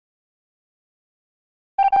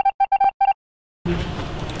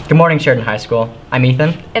Good morning, Sheridan High School. I'm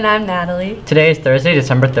Ethan. And I'm Natalie. Today is Thursday,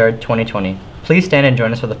 December 3rd, 2020. Please stand and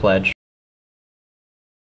join us for the pledge.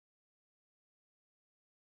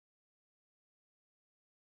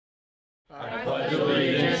 I pledge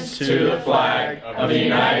allegiance to the flag of the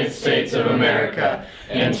United States of America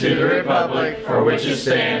and to the republic for which it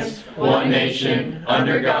stands, one nation,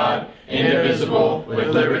 under God, indivisible, with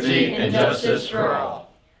liberty and justice for all.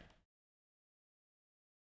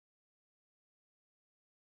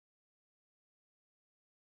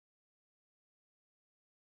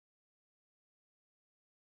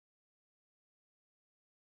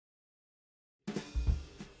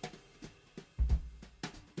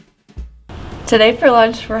 Today for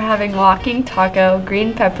lunch we're having walking taco,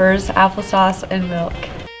 green peppers, applesauce, and milk.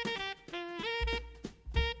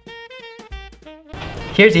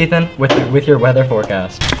 Here's Ethan with your weather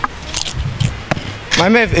forecast. My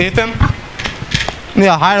name is Ethan.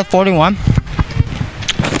 Yeah, high of 41.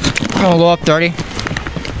 I'm gonna go up 30.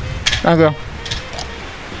 Thank you.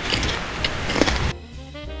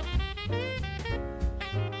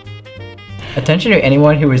 Attention to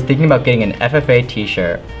anyone who is thinking about getting an FFA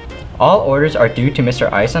t-shirt. All orders are due to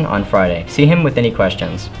Mr. Eisen on Friday. See him with any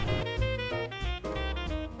questions.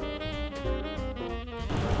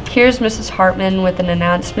 Here's Mrs. Hartman with an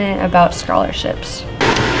announcement about scholarships.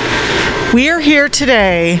 We are here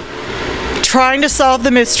today trying to solve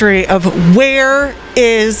the mystery of where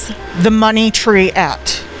is the money tree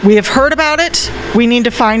at. We have heard about it. We need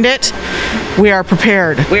to find it. We are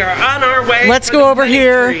prepared. We are on our way. Let's go over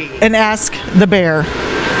here and ask the bear.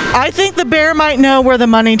 I think the bear might know where the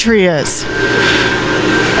money tree is.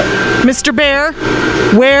 Mr. Bear,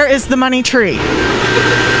 where is the money tree?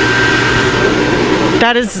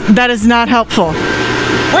 That is not helpful.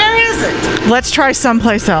 Where is it? Let's try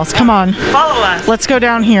someplace else. Come on. Follow us. Let's go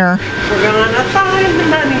down here. We're gonna find the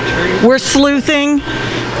money tree. We're sleuthing.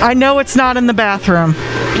 I know it's not in the bathroom.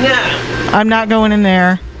 No. I'm not going in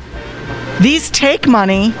there. These take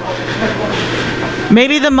money.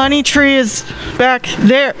 Maybe the money tree is back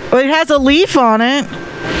there. It has a leaf on it.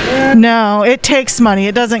 No, it takes money.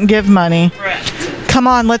 It doesn't give money. Correct. Come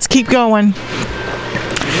on, let's keep going.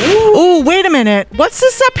 Ooh, wait a minute. What's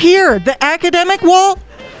this up here? The academic wall?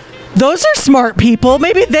 Those are smart people.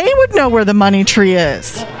 Maybe they would know where the money tree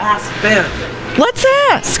is. Ask them. Let's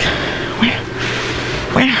ask.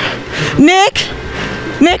 Where?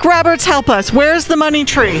 Nick Roberts, help us. Where's the money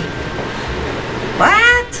tree?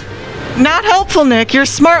 What? Not helpful, Nick. You're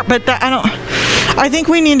smart, but I think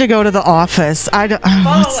we need to go to the office.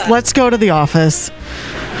 Let's go to the office.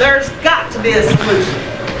 There's got to be a solution.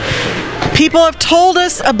 People have told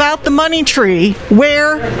us about the money tree.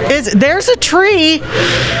 Where is it? There's a tree,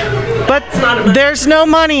 but there's no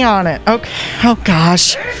money on it. Okay. Oh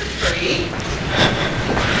gosh. There's a tree.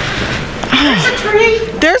 There's a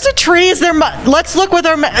tree. There's a tree. Is there? Let's look with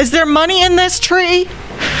our. Is there money in this tree?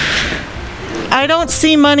 I don't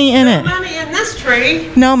see money in it. No money in this tree.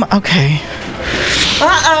 No. Okay.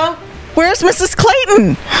 Uh-oh. Where's Mrs.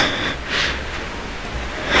 Clayton?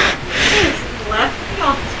 Left the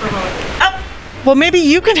office for a moment. Oh, Well, maybe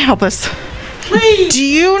you can help us. please. Do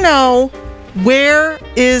you know where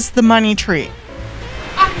is the money tree?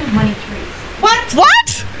 I have money trees.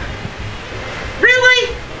 What?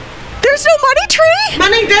 Really? There's no money tree?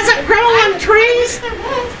 Money doesn't grow on trees?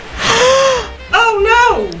 Oh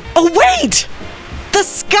no. Oh, wait! The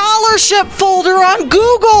scholarship folder on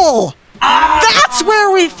Google! That's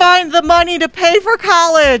where we find the money to pay for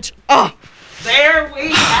college! Oh, There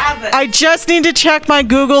we have it. I just need to check my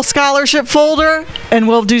Google scholarship folder and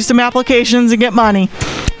we'll do some applications and get money.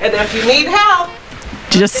 And if you need help,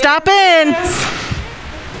 Just stop in.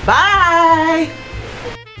 bye.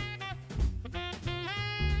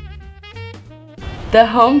 The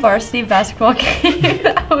home varsity basketball game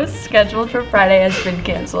that was scheduled for Friday has been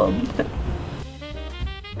canceled.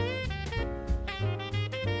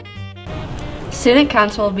 Student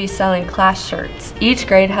Council will be selling class shirts. Each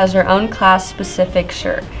grade has their own class-specific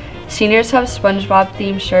shirt. Seniors have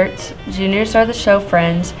SpongeBob-themed shirts, juniors are the show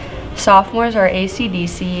Friends, sophomores are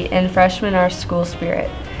AC/DC, and freshmen are School Spirit.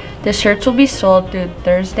 The shirts will be sold through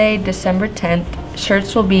Thursday, December 10th.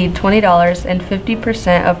 Shirts will be $20 and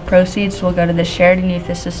 50% of proceeds will go to the Sheridan Youth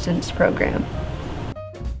Assistance Program.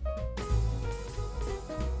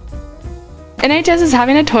 NHS is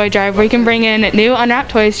having a toy drive where you can bring in new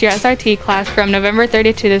unwrapped toys to your SRT class from November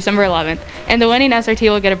 30th to December 11th, and the winning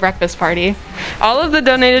SRT will get a breakfast party. All of the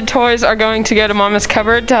donated toys are going to go to Mama's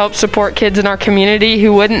Cupboard to help support kids in our community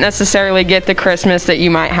who wouldn't necessarily get the Christmas that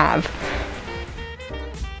you might have.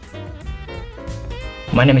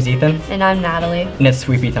 My name is Ethan, And I'm Natalie. and it's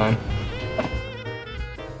sweepy time.